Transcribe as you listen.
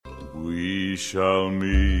We shall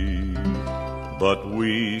meet, but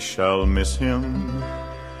we shall miss him.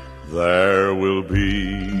 There will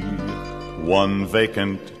be one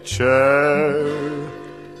vacant chair.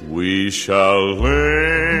 We shall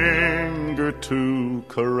linger to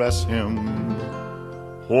caress him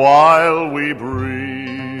while we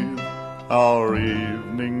breathe our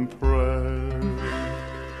evening prayer.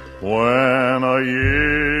 When a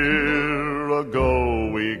year ago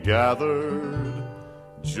we gathered,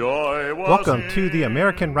 joy was Welcome to the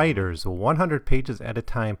American Writers 100 Pages at a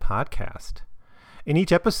Time podcast. In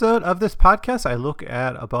each episode of this podcast, I look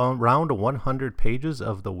at around 100 pages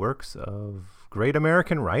of the works of great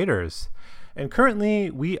American writers. And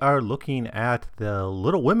currently, we are looking at the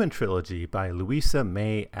Little Women trilogy by Louisa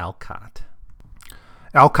May Alcott.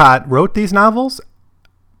 Alcott wrote these novels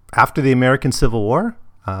after the American Civil War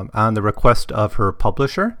on the request of her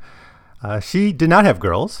publisher. She did not have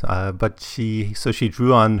girls, but she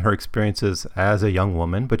drew on her experiences as a young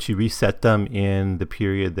woman, but she reset them in the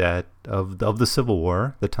period of the Civil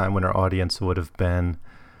War, the time when our audience would have been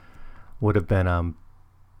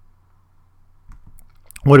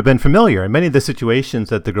familiar. And many of the situations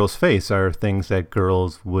that the girls face are things that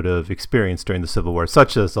girls would have experienced during the Civil War,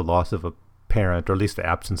 such as the loss of a parent, or at least the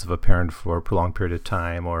absence of a parent for a prolonged period of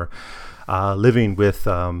time, or living with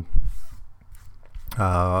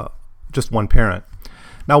just one parent.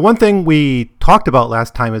 Now, one thing we talked about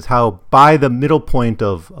last time is how by the middle point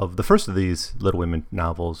of the first of these Little Women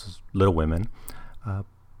novels, Little Women,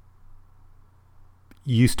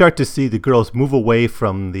 you start to see the girls move away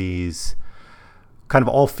from these kind of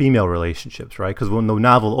all-female relationships, right? Because when the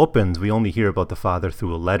novel opens, we only hear about the father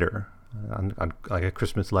through a letter, on like a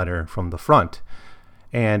Christmas letter from the front.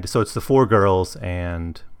 And so it's the four girls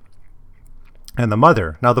and the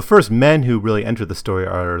mother. Now, the first men who really enter the story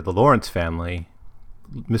are the Lawrence family,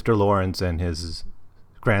 Mr. Lawrence and his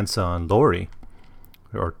grandson, Laurie,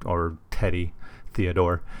 or Teddy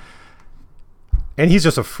Theodore. And he's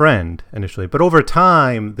just a friend initially. But over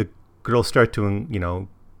time, the girls start to,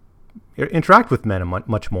 interact with men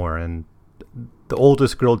much more. And the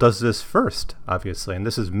oldest girl does this first, obviously. And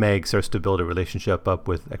this is Meg starts to build a relationship up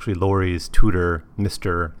with actually Laurie's tutor,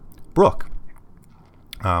 Mr. Brooke.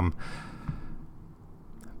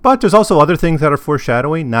 But there's also other things that are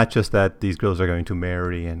foreshadowing, not just that these girls are going to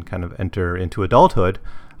marry and kind of enter into adulthood.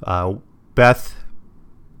 Beth,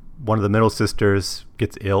 one of the middle sisters,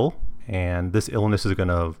 gets ill, and this illness is going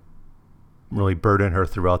to really burden her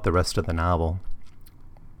throughout the rest of the novel.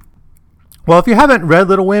 Well, if you haven't read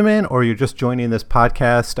Little Women, or you're just joining this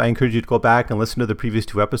podcast, I encourage you to go back and listen to the previous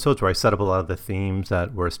two episodes where I set up a lot of the themes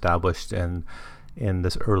that were established in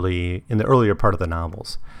the earlier part of the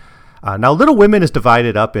novels. Now, Little Women is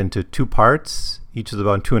divided up into two parts. Each is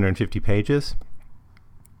about 250 pages.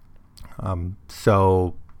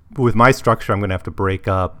 So with my structure, I'm going to have to break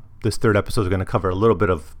up. This third episode is going to cover a little bit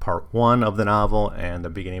of part one of the novel and the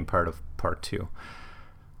beginning part of part two.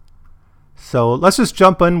 So let's just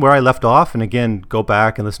jump in where I left off. And again, go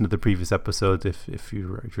back and listen to the previous episodes if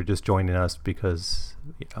you're just joining us, because,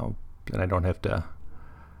 then I don't have to,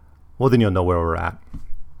 well, then you'll know where we're at.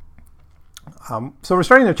 So we're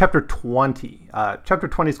starting in chapter 20. Chapter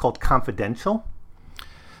 20 is called Confidential.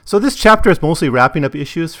 So this chapter is mostly wrapping up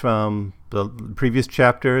issues from the previous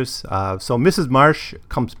chapters. So Mrs. Marsh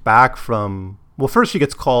comes back first she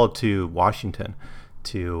gets called to Washington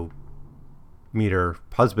to meet her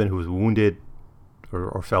husband, who was wounded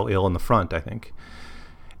or fell ill in the front, I think.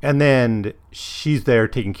 And then she's there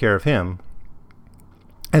taking care of him.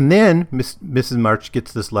 And then Mrs. March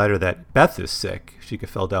gets this letter that Beth is sick. She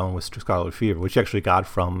fell down with scarlet fever, which she actually got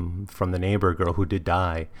from the neighbor girl who did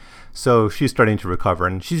die. So she's starting to recover,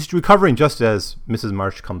 and she's recovering just as Mrs.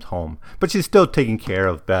 March comes home. But she's still taking care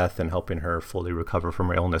of Beth and helping her fully recover from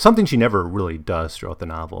her illness, something she never really does throughout the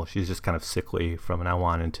novel. She's just kind of sickly from now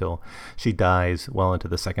on until she dies well into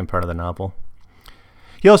the second part of the novel.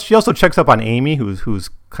 She also checks up on Amy, who's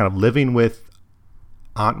kind of living with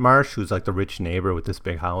Aunt Marsh, who's like the rich neighbor with this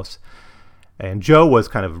big house. And Joe was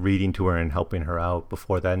kind of reading to her and helping her out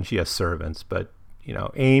before that, and she has servants. But,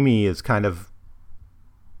 Amy is kind of,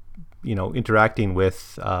 interacting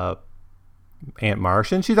with Aunt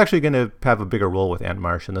Marsh, and she's actually going to have a bigger role with Aunt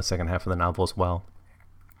Marsh in the second half of the novel as well.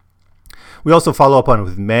 We also follow up on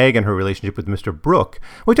with Meg and her relationship with Mr. Brooke,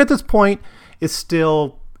 which at this point is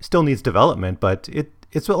still needs development, but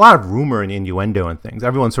it's a lot of rumor and innuendo and things.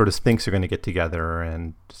 Everyone sort of thinks they're going to get together,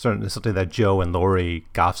 and certainly something that Joe and Laurie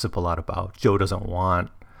gossip a lot about. Joe doesn't want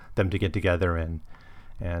them to get together, and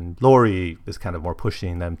Laurie is kind of more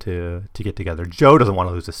pushing them to get together. Joe doesn't want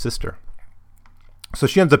to lose his sister. So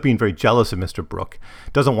she ends up being very jealous of Mr. Brooke,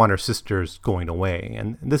 doesn't want her sisters going away.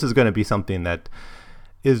 And this is going to be something that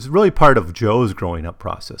is really part of Jo's growing up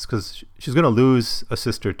process, because she's going to lose a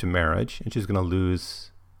sister to marriage, and she's going to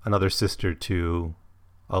lose another sister to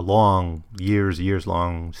a long, years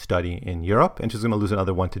long study in Europe, and she's going to lose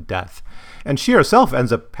another one to death. And she herself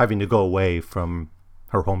ends up having to go away from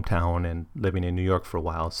her hometown and living in New York for a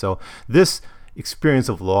while. So this experience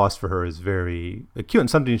of loss for her is very acute and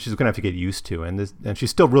something she's going to have to get used to. And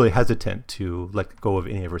she's still really hesitant to let go of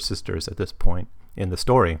any of her sisters at this point in the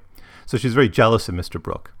story. So she's very jealous of Mr.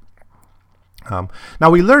 Brooke. Now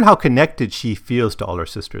we learn how connected she feels to all her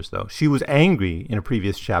sisters, though. She was angry in a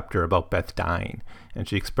previous chapter about Beth dying, and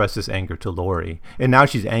she expressed this anger to Laurie. And now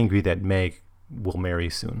she's angry that Meg will marry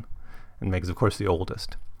soon. And Meg's, of course, the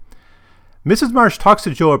oldest. Mrs. Marsh talks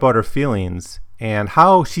to Jo about her feelings and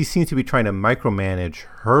how she seems to be trying to micromanage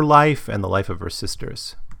her life and the life of her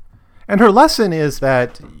sisters. And her lesson is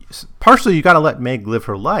that partially you got to let Meg live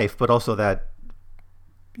her life, but also that,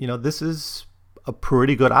 this is a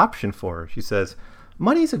pretty good option for her. She says,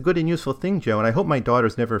 "Money's a good and useful thing, Jo, and I hope my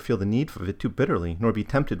daughters never feel the need of it too bitterly, nor be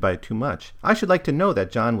tempted by it too much. I should like to know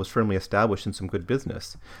that John was firmly established in some good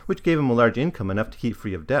business, which gave him a large income, enough to keep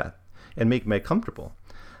free of debt, and make Meg comfortable."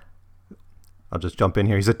 I'll just jump in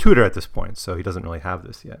here. He's a tutor at this point, so he doesn't really have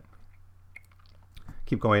this yet.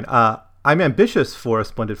 Keep going. "I'm ambitious for a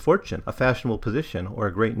splendid fortune, a fashionable position, or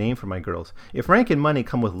a great name for my girls. If rank and money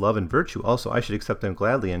come with love and virtue also, I should accept them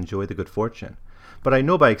gladly and enjoy the good fortune. But I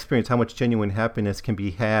know by experience how much genuine happiness can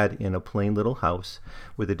be had in a plain little house,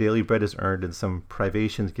 where the daily bread is earned and some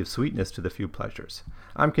privations give sweetness to the few pleasures.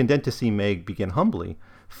 I'm content to see Meg begin humbly,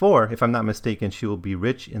 for, if I'm not mistaken, she will be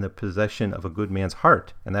rich in the possession of a good man's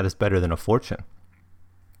heart, and that is better than a fortune."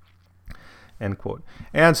 End quote.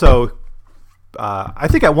 And so I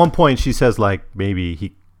think at one point she says, maybe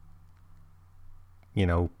he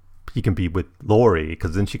can be with Laurie,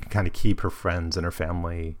 because then she can kind of keep her friends and her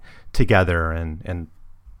family together, and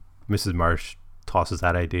Mrs. Marsh tosses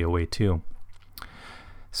that idea away too.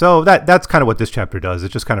 So that's kind of what this chapter does.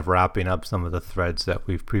 It's just kind of wrapping up some of the threads that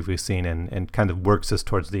we've previously seen and kind of works us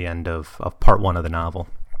towards the end of part 1 of the novel.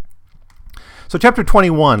 So chapter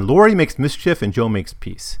 21, Laurie makes mischief and Jo makes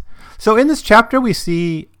peace. So in this chapter, we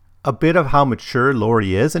see a bit of how mature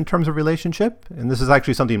Laurie is in terms of relationship. And this is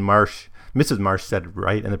actually something Mrs. Marsh said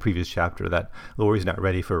right in the previous chapter, that Laurie's not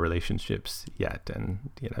ready for relationships yet.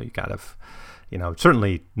 And,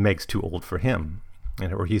 certainly Meg's too old for him,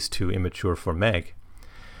 or he's too immature for Meg.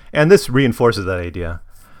 And this reinforces that idea.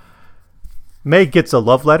 Meg gets a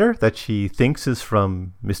love letter that she thinks is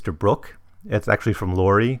from Mr. Brooke. It's actually from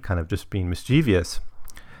Laurie, kind of just being mischievous.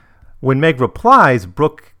 When Meg replies,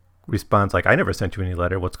 Brooke responds "I never sent you any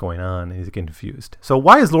letter. What's going on?" And he's confused. So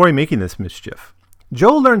why is Laurie making this mischief?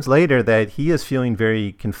 Jo learns later that he is feeling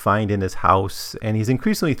very confined in his house, and he's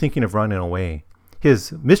increasingly thinking of running away.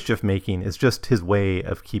 His mischief making is just his way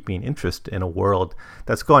of keeping interest in a world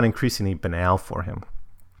that's gone increasingly banal for him.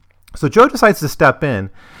 So Jo decides to step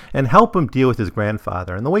in and help him deal with his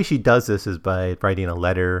grandfather. And the way she does this is by writing a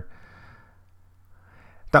letter.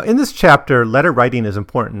 Now, in this chapter, letter writing is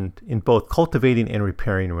important in both cultivating and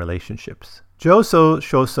repairing relationships. Jo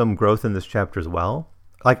shows some growth in this chapter as well.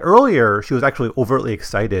 Earlier, she was actually overtly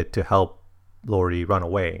excited to help Laurie run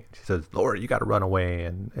away. She says, "Laurie, you got to run away."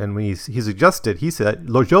 And when he suggested,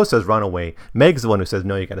 Jo says run away. Meg's the one who says,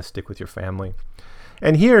 "No, you got to stick with your family."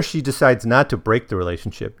 And here she decides not to break the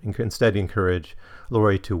relationship, and instead encourage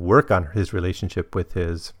Laurie to work on his relationship with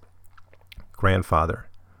his grandfather.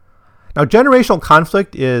 Now, generational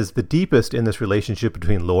conflict is the deepest in this relationship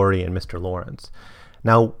between Laurie and Mr. Lawrence.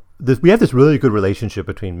 Now, we have this really good relationship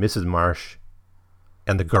between Mrs. Marsh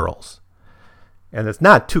and the girls, and it's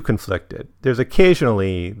not too conflicted. There's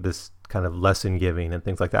occasionally this kind of lesson giving and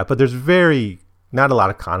things like that, but there's not a lot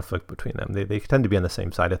of conflict between them. They tend to be on the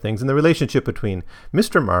same side of things. And the relationship between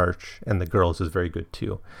Mr. Marsh and the girls is very good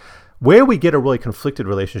too. Where we get a really conflicted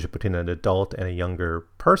relationship between an adult and a younger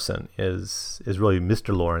person is really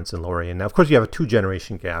Mr. Lawrence and Laurie. And now, of course, you have a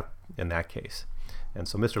 2-generation gap in that case. And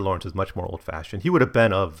so Mr. Lawrence is much more old-fashioned. He would have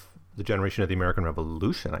been of the generation of the American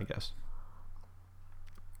Revolution, I guess.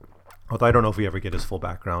 Although I don't know if we ever get his full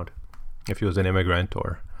background, if he was an immigrant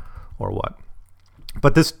or what.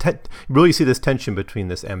 But this really see this tension between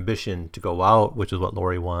this ambition to go out, which is what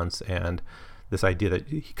Laurie wants, and this idea that,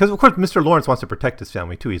 because of course Mr. Lawrence wants to protect his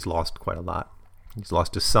family too. He's lost quite a lot. He's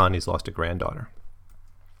lost his son. He's lost a granddaughter.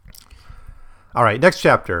 All right, next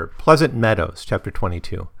chapter, Pleasant Meadows, chapter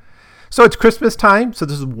 22. So it's Christmas time. So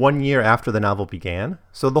this is 1 year after the novel began.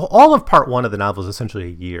 So all of part 1 of the novel is essentially a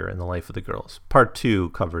year in the life of the girls. Part 2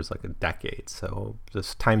 covers like a decade. So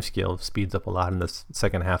this time scale speeds up a lot in this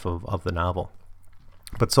second half of the novel.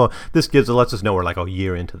 But so this lets us know we're like a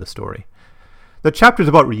year into the story. The chapter is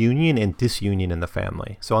about reunion and disunion in the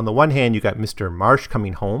family. So on the one hand, you got Mr. Marsh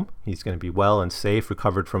coming home. He's going to be well and safe,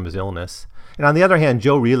 recovered from his illness. And on the other hand,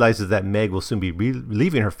 Jo realizes that Meg will soon be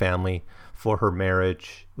leaving her family for her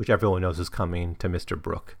marriage, which everyone knows is coming, to Mr.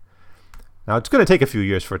 Brooke. Now, it's going to take a few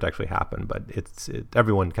years for it to actually happen, but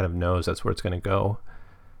everyone kind of knows that's where it's going to go.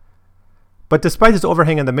 But despite this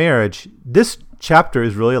overhang on the marriage, this chapter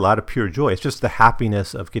is really a lot of pure joy. It's just the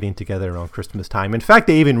happiness of getting together around Christmas time. In fact,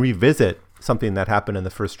 they even revisit something that happened in the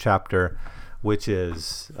first chapter, which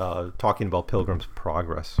is talking about Pilgrim's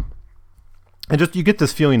Progress. And just you get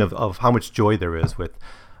this feeling of how much joy there is with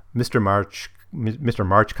Mr. March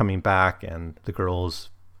coming back and the girls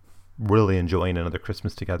really enjoying another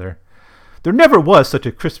Christmas together. There never was such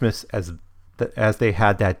a Christmas as they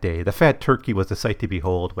had that day. The fat turkey was a sight to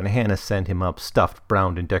behold when Hannah sent him up stuffed,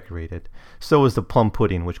 browned, and decorated. So was the plum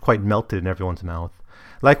pudding, which quite melted in everyone's mouth.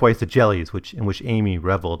 Likewise the jellies, in which Amy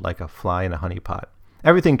reveled like a fly in a honey pot.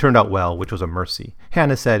 Everything turned out well, which was a mercy.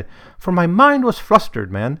 Hannah said, "For my mind was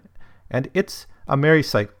flustered, man, and it's a merry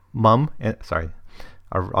sight, Mum."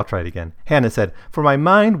 I'll try it again. Hannah said, "For my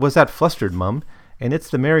mind was that flustered, Mum, and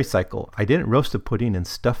it's the merry cycle. I didn't roast the pudding and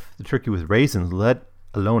stuff the turkey with raisins, let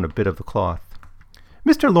alone a bit of the cloth."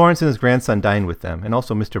 Mr. Lawrence and his grandson dined with them, and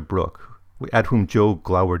also Mr. Brooke, at whom Jo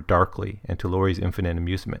glowered darkly, and to Laurie's infinite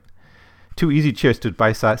amusement. 2 easy chairs stood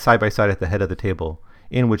side by side at the head of the table,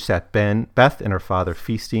 in which sat Beth and her father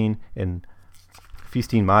feasting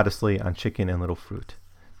modestly on chicken and little fruit.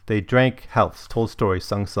 They drank healths, told stories,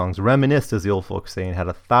 sung songs, reminisced, as the old folks say, and had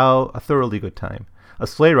a thoroughly good time. A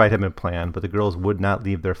sleigh ride had been planned, but the girls would not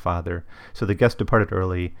leave their father, so the guests departed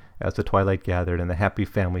early as the twilight gathered, and the happy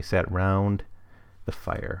family sat round the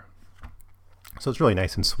fire. So it's really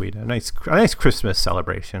nice and sweet. A nice Christmas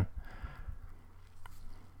celebration.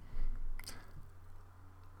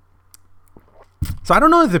 So I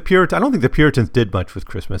don't think the Puritans did much with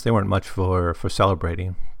Christmas. They weren't much for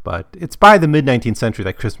celebrating. But it's by the mid-19th century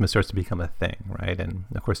that Christmas starts to become a thing, right? And,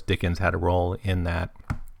 of course, Dickens had a role in that.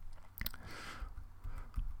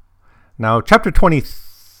 Now, chapter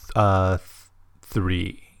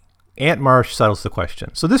 23, Aunt Marsh settles the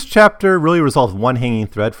question. So this chapter really resolves one hanging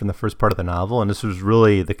thread from the first part of the novel, and this was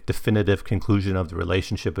really the definitive conclusion of the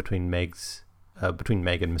relationship between Meg and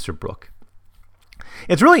Mr. Brooke.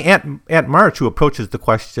 It's really Aunt March who approaches the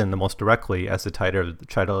question the most directly, as the title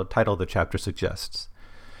of the chapter suggests.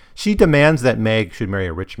 She demands that Meg should marry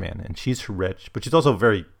a rich man, and she's rich, but she's also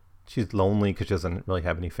she's lonely because she doesn't really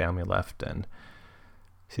have any family left, and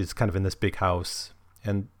she's kind of in this big house.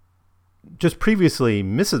 And just previously,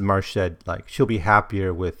 Mrs. Marsh said she'll be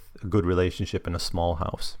happier with a good relationship in a small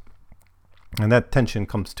house. And that tension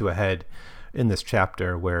comes to a head in this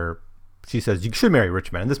chapter where she says, "You should marry a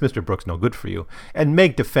rich man, and this Mr. Brooke's no good for you." And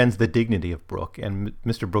Meg defends the dignity of Brooke, and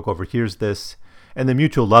Mr. Brooke overhears this, and the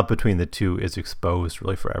mutual love between the two is exposed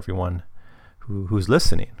really for everyone who's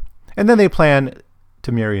listening. And then they plan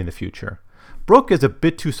to marry in the future. Brooke is a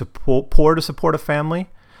bit too poor to support a family.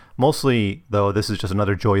 Mostly, though, this is just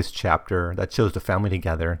another joyous chapter that shows the family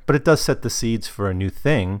together, but it does set the seeds for a new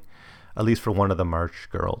thing, at least for one of the March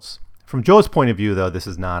girls. From Jo's point of view, though, this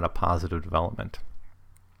is not a positive development.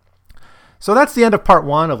 So that's the end of part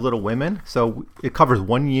 1 of Little Women. So it covers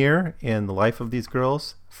 1 year in the life of these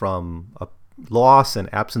girls, from a loss and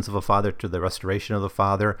absence of a father to the restoration of the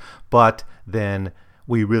father. But then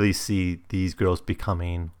we really see these girls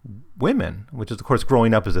becoming women, which is, of course,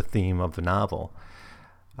 growing up as a theme of the novel.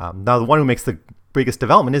 Now, the one who makes the biggest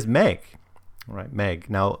development is Meg. Right, Meg.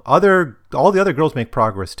 Now, all the other girls make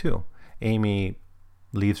progress too. Amy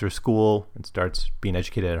leaves her school and starts being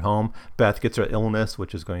educated at home. Beth gets her illness,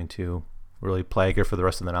 which is going to really plague her for the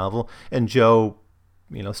rest of the novel. And Jo,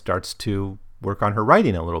 starts to work on her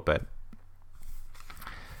writing a little bit.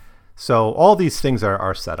 So all these things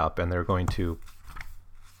are set up, and they're going to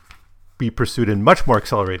be pursued in much more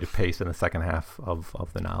accelerated pace in the second half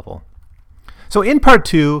of the novel. So in part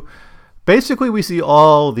 2, basically we see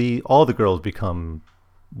all the girls become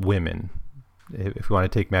women. If you want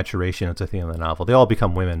to take maturation, it's a theme of the novel. They all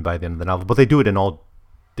become women by the end of the novel, but they do it in all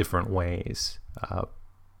different ways.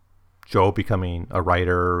 Jo becoming a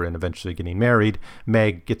writer and eventually getting married.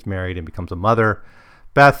 Meg gets married and becomes a mother.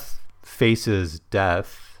 Beth faces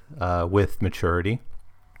death with maturity.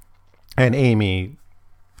 And Amy,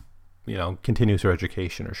 continues her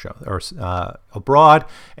education abroad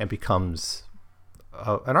and becomes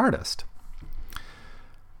an artist.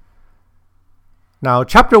 Now,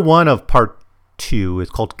 chapter 1 of part 2 is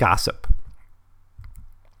called Gossip.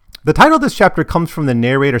 The title of this chapter comes from the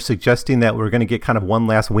narrator suggesting that we're going to get kind of one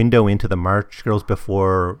last window into the March girls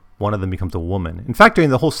before one of them becomes a woman. In fact,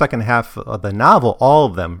 during the whole second half of the novel, all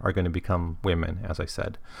of them are going to become women, as I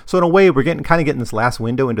said. So in a way, we're getting this last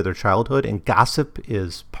window into their childhood, and gossip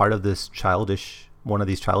is part of this one of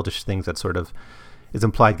these childish things that sort of is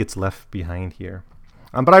implied gets left behind here.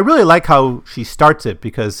 But I really like how she starts it,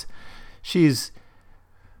 because Lucy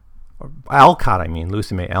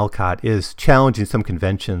May Alcott is challenging some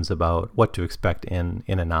conventions about what to expect in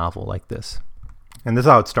a novel like this. And this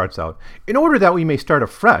is how it starts out. In order that we may start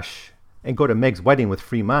afresh and go to Meg's wedding with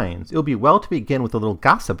free minds, it will be well to begin with a little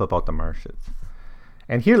gossip about the Marshes.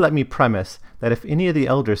 And here let me premise that if any of the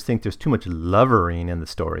elders think there's too much lovering in the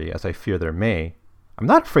story, as I fear there may, I'm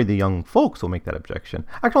not afraid the young folks will make that objection.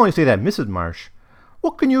 I can only say that, Mrs. Marsh,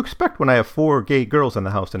 what can you expect when I have 4 gay girls in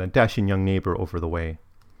the house and a dashing young neighbor over the way?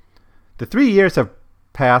 The 3 years have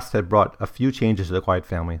passed had brought a few changes to the quiet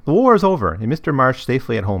family. The war is over, and Mr. Marsh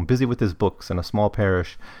safely at home, busy with his books in a small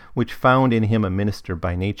parish, which found in him a minister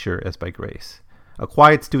by nature as by grace. A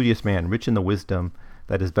quiet, studious man, rich in the wisdom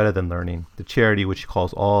that is better than learning, the charity which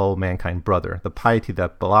calls all mankind brother, the piety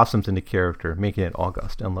that blossoms into character, making it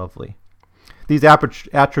august and lovely. These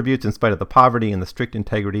attributes, in spite of the poverty and the strict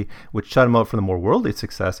integrity which shut him out from the more worldly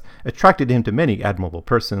success, attracted him to many admirable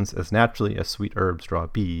persons as naturally as sweet herbs draw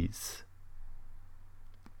bees.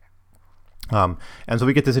 And so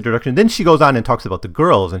we get this introduction. Then she goes on and talks about the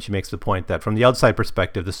girls, and she makes the point that from the outside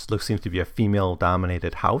perspective, this seems to be a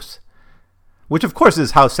female-dominated house, which of course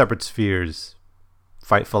is how Separate Spheres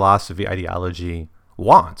philosophy, ideology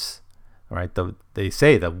wants. Right? They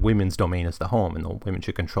say that women's domain is the home, and the women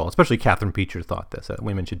should control. Especially Catherine Beecher thought this, that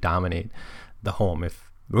women should dominate the home.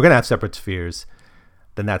 If we're going to have separate spheres,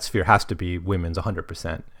 then that sphere has to be women's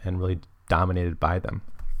 100% and really dominated by them.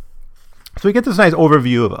 So we get this nice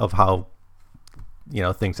overview of how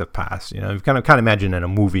things have passed. You kind of imagine in a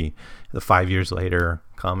movie, the 5 years later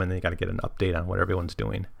come and then you got to get an update on what everyone's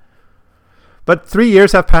doing. But 3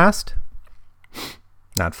 years have passed.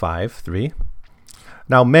 Not 5, 3.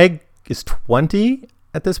 Now Meg is 20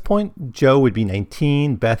 at this point. Joe would be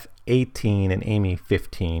 19, Beth 18, and Amy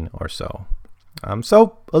 15 or so.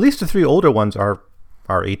 So at least the 3 older ones are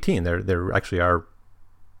 18. They're actually are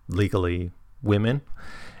legally women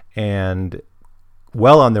and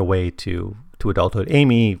well on their way to adulthood.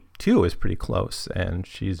 Amy too is pretty close, and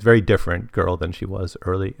she's a very different girl than she was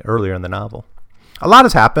earlier in the novel. A lot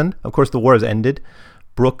has happened. Of course, the war has ended.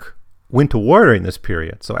 Brooke went to war during this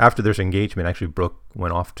period. So after their engagement, actually Brooke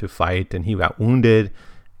went off to fight, and he got wounded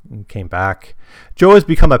and came back. Jo has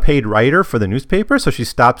become a paid writer for the newspaper, so she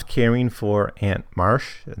stops caring for Aunt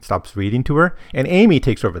Marsh and stops reading to her. And Amy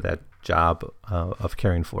takes over that job of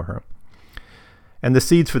caring for her. And the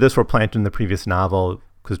seeds for this were planted in the previous novel,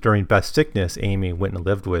 because during Beth's sickness, Amy went and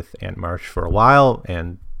lived with Aunt Marsh for a while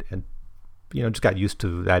and just got used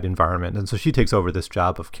to that environment. And so she takes over this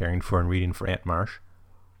job of caring for and reading for Aunt Marsh.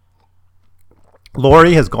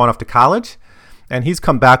 Laurie has gone off to college, and he's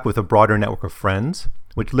come back with a broader network of friends,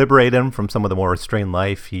 which liberated him from some of the more restrained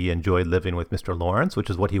life he enjoyed living with Mr. Lawrence,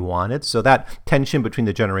 which is what he wanted. So that tension between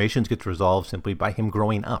the generations gets resolved simply by him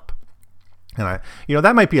growing up. And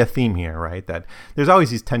that might be a theme here, right? That there's always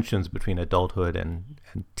these tensions between adulthood and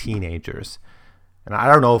teenagers. And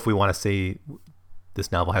I don't know if we want to say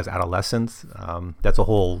this novel has adolescence. That's a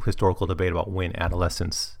whole historical debate about when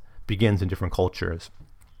adolescence begins in different cultures,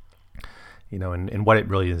 and what it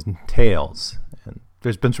really entails. And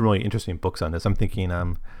there's been some really interesting books on this. I'm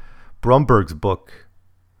thinking Bromberg's book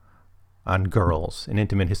on girls, An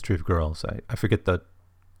Intimate History of Girls. I forget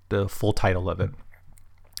the full title of it.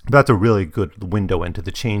 But that's a really good window into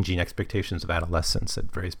the changing expectations of adolescence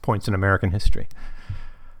at various points in American history.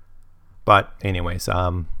 But anyways,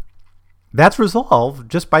 that's resolved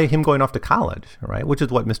just by him going off to college, right? Which is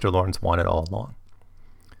what Mr. Lawrence wanted all along.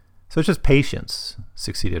 So it's just patience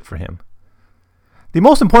succeeded for him. The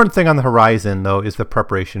most important thing on the horizon, though, is the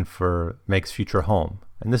preparation for Meg's future home.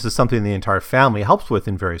 And this is something the entire family helps with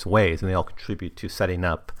in various ways, and they all contribute to setting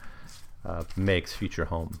up Meg's future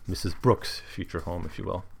home, Mrs. Brooks' future home, if you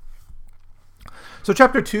will. So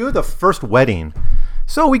chapter 2, the first wedding.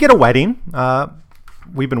 So we get a wedding.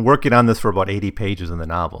 We've been working on this for about 80 pages in the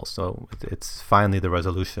novel, so it's finally the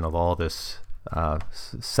resolution of all this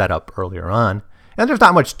setup earlier on. And there's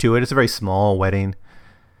not much to it. It's a very small wedding.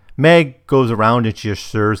 Meg goes around and she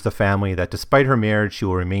assures the family that despite her marriage, she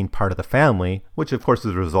will remain part of the family, which of course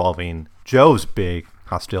is resolving Joe's big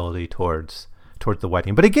hostility towards the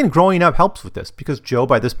wedding. But again, growing up helps with this, because Jo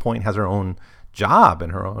by this point has her own job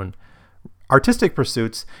and her own artistic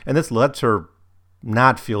pursuits, and this lets her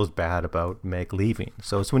not feel as bad about Meg leaving.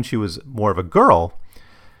 So it's when she was more of a girl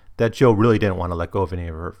that Jo really didn't want to let go of any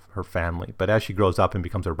of her family. But as she grows up and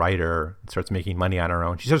becomes a writer and starts making money on her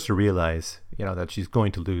own, she starts to realize, that she's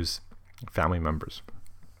going to lose family members.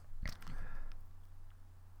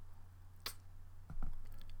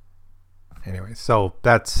 Anyway, so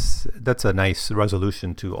that's a nice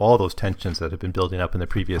resolution to all those tensions that have been building up in the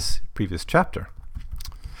previous chapter.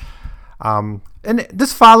 And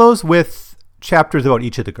this follows with chapters about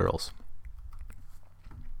each of the girls.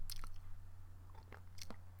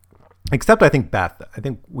 Except I think Beth. I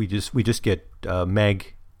think we just get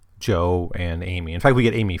Meg, Jo, and Amy. In fact, we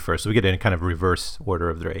get Amy first, so we get in kind of reverse order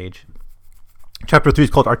of their age. Chapter 3 is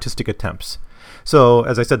called Artistic Attempts. So,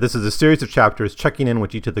 as I said, this is a series of chapters checking in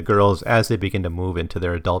with each of the girls as they begin to move into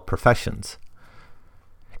their adult professions.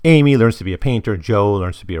 Amy learns to be a painter, Jo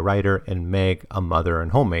learns to be a writer, and Meg a mother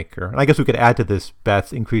and homemaker. And I guess we could add to this,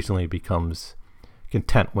 Beth increasingly becomes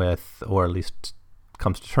content with, or at least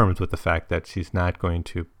comes to terms with the fact that she's not going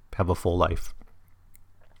to have a full life.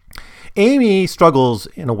 Amy struggles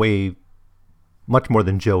in a way much more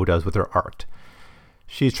than Jo does with her art.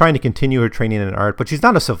 She's trying to continue her training in art, but she's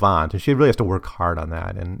not a savant, and she really has to work hard on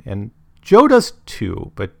that. And Jo does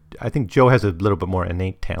too, but I think Jo has a little bit more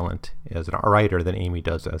innate talent as a writer than Amy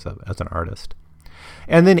does as an artist.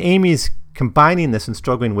 And then Amy's combining this and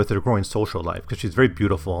struggling with her growing social life because she's very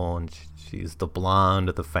beautiful and she's the blonde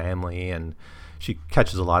of the family and she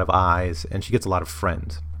catches a lot of eyes and she gets a lot of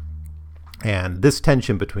friends. And this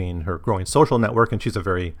tension between her growing social network, and she's a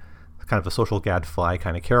very kind of a social gadfly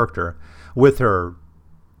kind of character, with her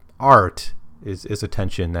art is a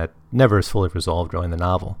tension that never is fully resolved really in the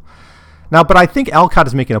novel. Now, but I think Alcott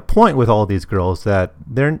is making a point with all these girls that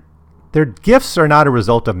their gifts are not a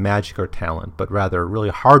result of magic or talent, but rather really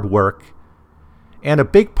hard work, and a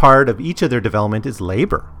big part of each of their development is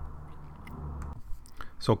labor.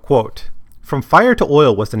 So, quote, "From fire to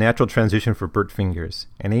oil was the natural transition for Bert Fingers,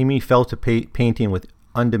 and Amy fell to painting with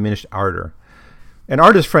undiminished ardor. An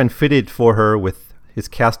artist friend fitted for her with his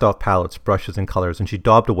cast-off palettes, brushes, and colors, and she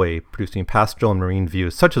daubed away, producing pastoral and marine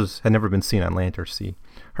views such as had never been seen on land or sea.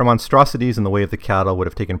 Her monstrosities in the way of the cattle would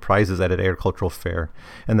have taken prizes at an agricultural fair,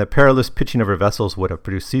 and the perilous pitching of her vessels would have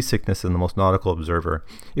produced seasickness in the most nautical observer,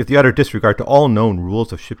 if the utter disregard to all known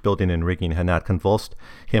rules of shipbuilding and rigging had not convulsed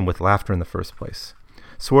him with laughter in the first place.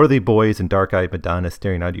 Swarthy boys and dark-eyed Madonnas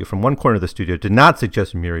staring at you from one corner of the studio did not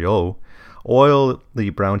suggest Muriot. Oily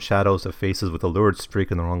brown shadows of faces with a lurid streak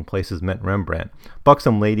in the wrong places meant Rembrandt.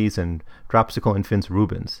 Buxom ladies and dropsical infants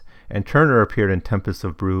Rubens. And Turner appeared in tempests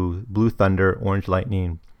of blue thunder, orange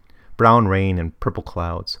lightning, brown rain, and purple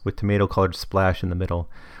clouds, with tomato-colored splash in the middle,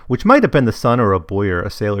 which might have been the sun or a buoy or a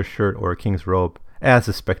sailor's shirt or a king's robe, as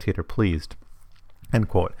the spectator pleased." End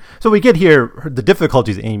quote. So we get here the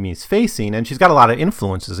difficulties Amy's facing, and she's got a lot of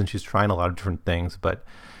influences, and she's trying a lot of different things, but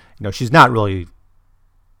she's not really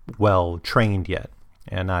well trained yet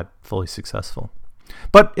and not fully successful.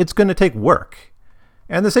 But it's going to take work.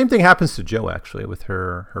 And the same thing happens to Jo, actually, with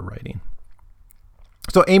her writing.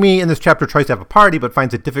 So Amy in this chapter tries to have a party, but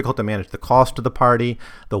finds it difficult to manage the cost of the party,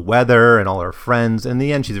 the weather, and all her friends. In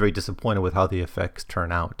the end, she's very disappointed with how the effects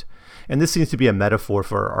turn out. And this seems to be a metaphor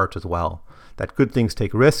for her art as well, that good things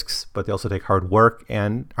take risks, but they also take hard work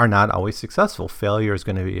and are not always successful. Failure is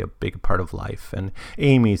going to be a big part of life. And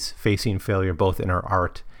Amy's facing failure both in her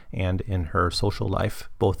art and in her social life,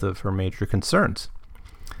 both of her major concerns.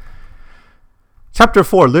 Chapter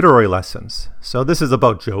 4, Literary Lessons. So this is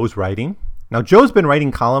about Jo's writing. Now, Jo's been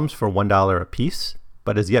writing columns for $1 a piece,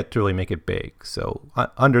 but has yet to really make it big. So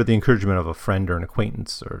under the encouragement of a friend or an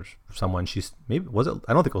acquaintance or someone, I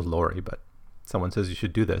don't think it was Lori, but someone says you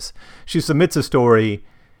should do this. She submits a story.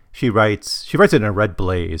 She writes it in a red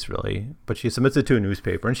blaze, really, but she submits it to a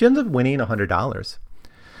newspaper, and she ends up winning $100.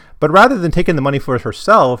 But rather than taking the money for it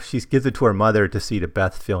herself, she gives it to her mother to see to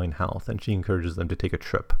Beth failing health, and she encourages them to take a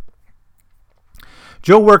trip.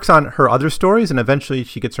 Jo works on her other stories, and eventually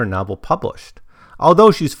she gets her novel published,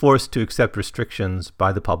 although she's forced to accept restrictions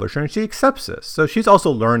by the publisher, and she accepts this. So she's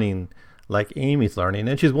also learning like Amy's learning,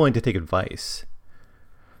 and she's willing to take advice.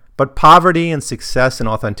 But poverty and success and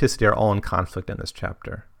authenticity are all in conflict in this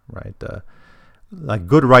chapter, right? Like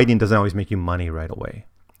good writing doesn't always make you money right away.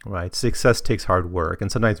 Right, success takes hard work,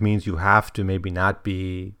 and sometimes means you have to maybe not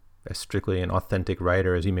be as strictly an authentic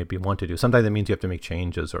writer as you maybe want to do. Sometimes it means you have to make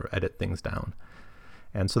changes or edit things down,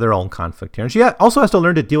 and so they're all in conflict here. And she also has to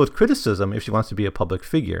learn to deal with criticism if she wants to be a public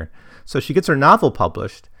figure. So she gets her novel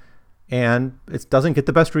published, and it doesn't get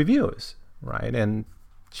the best reviews, right? And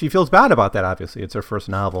she feels bad about that. Obviously, it's her first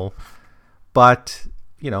novel, but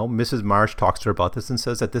Mrs. Marsh talks to her about this and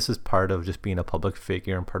says that this is part of just being a public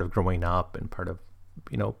figure and part of growing up and part of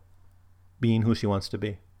being who she wants to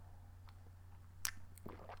be.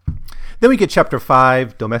 Then we get chapter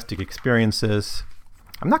 5, domestic experiences.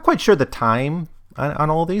 I'm not quite sure the time on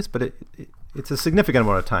all these, but it's a significant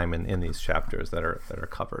amount of time in these chapters that are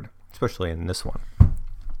covered, especially in this one.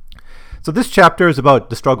 So this chapter is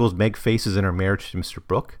about the struggles Meg faces in her marriage to Mr.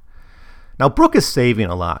 Brooke. Now, Brooke is saving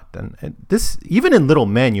a lot, and this, even in Little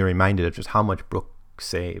Men, you're reminded of just how much Brooke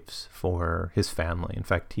saves for his family. In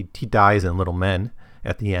fact, he dies in Little Men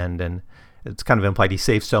at the end, and it's kind of implied he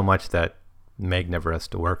saves so much that Meg never has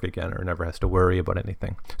to work again or never has to worry about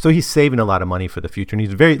anything. So he's saving a lot of money for the future, and he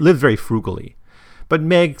lives very frugally. But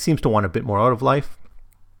Meg seems to want a bit more out of life.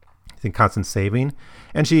 He's in constant saving.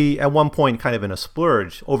 And she, at one point, kind of in a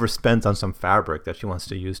splurge, overspends on some fabric that she wants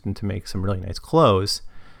to use to make some really nice clothes,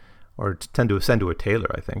 or tend to send to a tailor,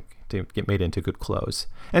 I think, to get made into good clothes.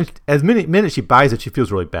 And as minute she buys it, she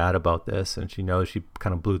feels really bad about this, and she knows she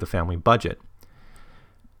kind of blew the family budget.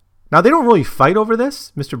 Now, they don't really fight over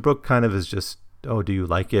this. Mr. Brooke kind of is just, oh, do you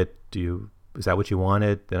like it? Is that what you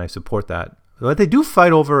wanted? Then I support that. What they do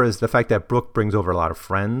fight over is the fact that Brooke brings over a lot of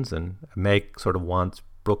friends, and Meg sort of wants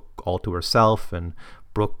Brooke all to herself, and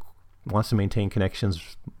Brooke wants to maintain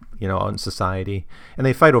connections, in society, and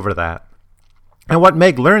they fight over that. And what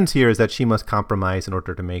Meg learns here is that she must compromise in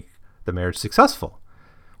order to make the marriage successful,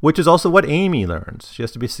 which is also what Amy learns. She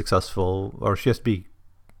has to be successful, or she has to be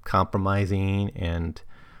compromising and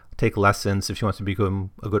take lessons if she wants to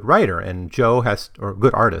become a good writer, or a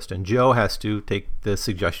good artist. And Joe has to take the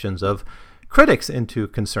suggestions of critics into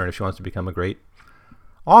concern if she wants to become a great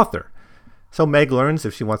author. So Meg learns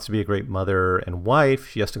if she wants to be a great mother and wife,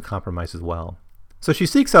 she has to compromise as well. So she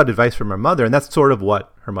seeks out advice from her mother, and that's sort of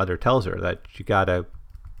what her mother tells her, that you got to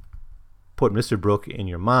put Mr. Brooke in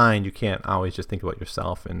your mind. You can't always just think about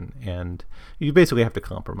yourself, and you basically have to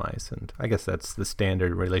compromise. And I guess that's the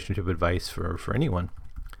standard relationship advice for anyone.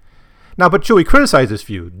 Now, but should we criticize this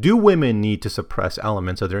view? Do women need to suppress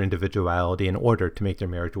elements of their individuality in order to make their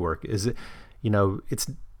marriage work? Is it,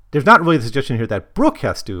 there's not really the suggestion here that Brooke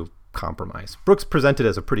has to compromise. Brooke's presented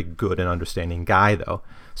as a pretty good and understanding guy, though,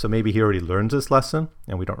 so maybe he already learns this lesson,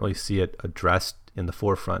 and we don't really see it addressed in the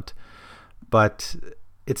forefront. But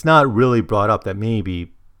it's not really brought up that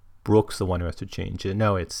maybe Brooke's the one who has to change it.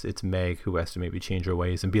 No, it's Meg who has to maybe change her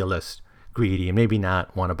ways and be a less greedy, and maybe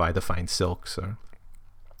not want to buy the fine silks, or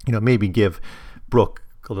maybe give Brooke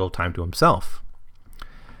a little time to himself.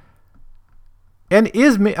 And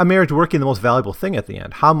is a marriage working the most valuable thing at the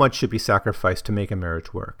end? How much should be sacrificed to make a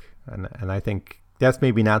marriage work? And I think that's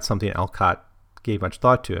maybe not something Alcott gave much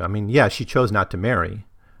thought to. I mean, yeah, she chose not to marry,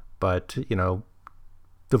 but,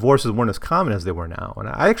 divorces weren't as common as they were now. And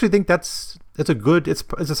I actually think it's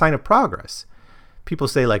a sign of progress. People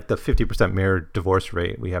say like the 50% marriage divorce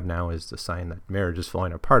rate we have now is the sign that marriage is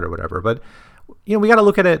falling apart or whatever. But we got to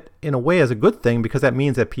look at it in a way as a good thing, because that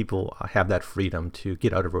means that people have that freedom to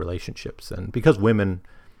get out of relationships. And because women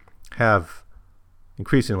have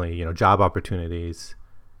increasingly, job opportunities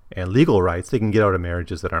and legal rights, they can get out of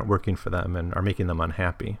marriages that aren't working for them and are making them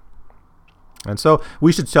unhappy. And so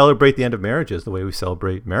we should celebrate the end of marriages the way we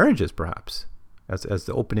celebrate marriages, perhaps, as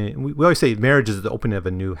the opening. We always say marriage is the opening of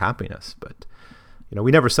a new happiness, but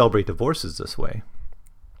we never celebrate divorces this way,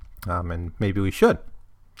 and maybe we should.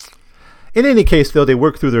 In any case, though, they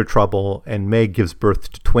work through their trouble, and Meg gives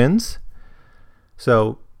birth to twins.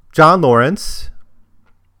 So John Lawrence,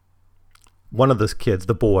 one of those kids,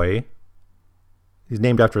 the boy, he's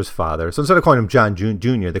named after his father. So instead of calling him John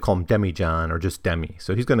Jr., they call him Demi John, or just Demi.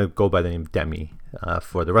 So he's going to go by the name Demi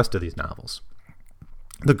for the rest of these novels.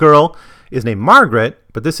 The girl is named Margaret,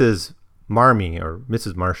 but this is Marmee, or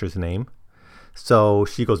Mrs. Marsh's name. So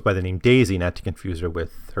she goes by the name Daisy, not to confuse her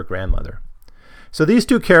with her grandmother. So these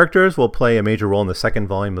two characters will play a major role in the second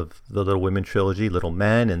volume of the Little Women trilogy, Little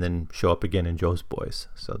Men, and then show up again in Jo's Boys.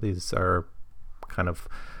 So these are kind of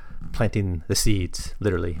planting the seeds,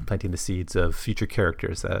 literally planting the seeds of future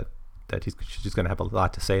characters that she's going to have a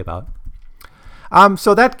lot to say about.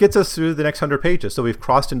 So that gets us through the next 100 pages. So we've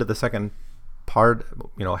crossed into the second part,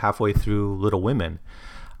 halfway through Little Women.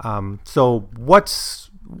 So what's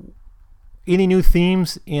any new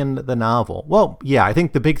themes in the novel? Well, yeah, I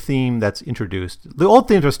think the big theme that's introduced, the old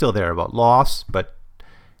themes are still there about loss, but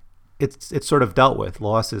it's sort of dealt with.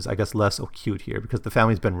 Loss is, I guess, less acute here because the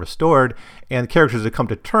family's been restored and the characters have come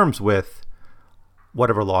to terms with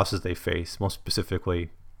whatever losses they face, most specifically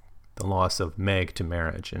the loss of Meg to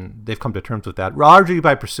marriage. And they've come to terms with that largely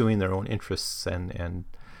by pursuing their own interests and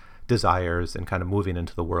desires and kind of moving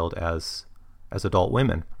into the world as adult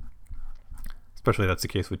women. Especially that's the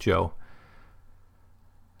case with Jo.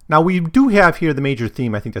 Now, we do have here the major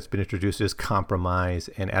theme I think that's been introduced is compromise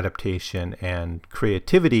and adaptation and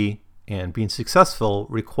creativity, and being successful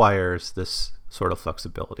requires this sort of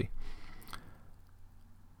flexibility.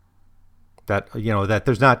 That, that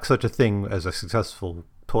there's not such a thing as a successful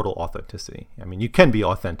total authenticity. I mean, you can be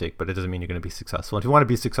authentic, but it doesn't mean you're going to be successful. If you want to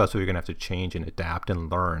be successful, you're going to have to change and adapt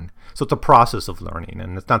and learn. So it's a process of learning,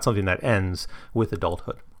 and it's not something that ends with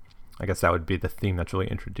adulthood. I guess that would be the theme that's really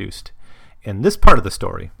introduced in this part of the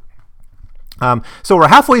story. So we're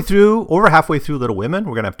over halfway through Little Women.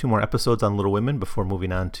 We're going to have 2 more episodes on Little Women before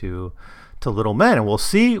moving on to Little Men. And we'll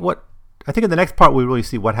see I think in the next part, we really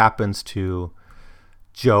see what happens to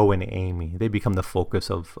Joe and Amy. They become the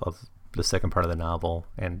focus of the second part of the novel.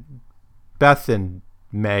 And Beth and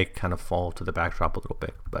Meg kind of fall to the backdrop a little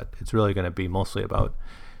bit. But it's really going to be mostly about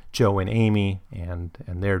Joe and Amy and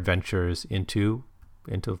their adventures into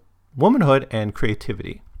womanhood and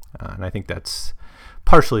creativity. And I think that's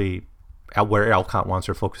partially where Alcott wants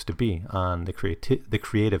her focus to be, on the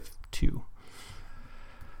creative too.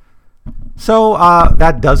 So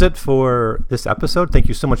that does it for this episode. Thank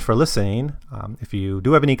you so much for listening. If you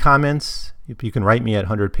do have any comments, you can write me at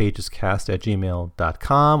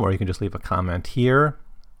 100pagescast@gmail.com, or you can just leave a comment here,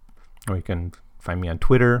 or you can find me on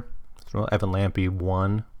Twitter, Evan Lampe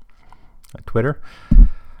 1 on Twitter.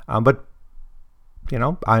 But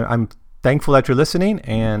I'm thankful that you're listening,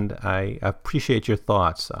 and I appreciate your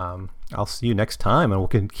thoughts. I'll see you next time, and we'll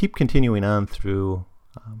keep continuing on through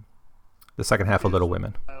the second half of Little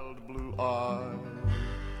Women.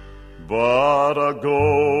 But a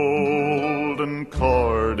golden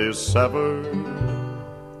cord is severed,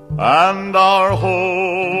 and our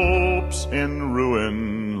hopes in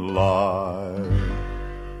ruin lie.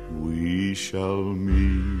 We shall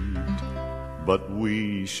meet, but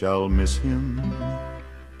we shall miss him.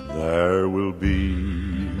 There will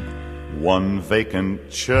be one vacant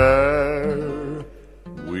chair.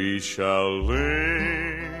 We shall live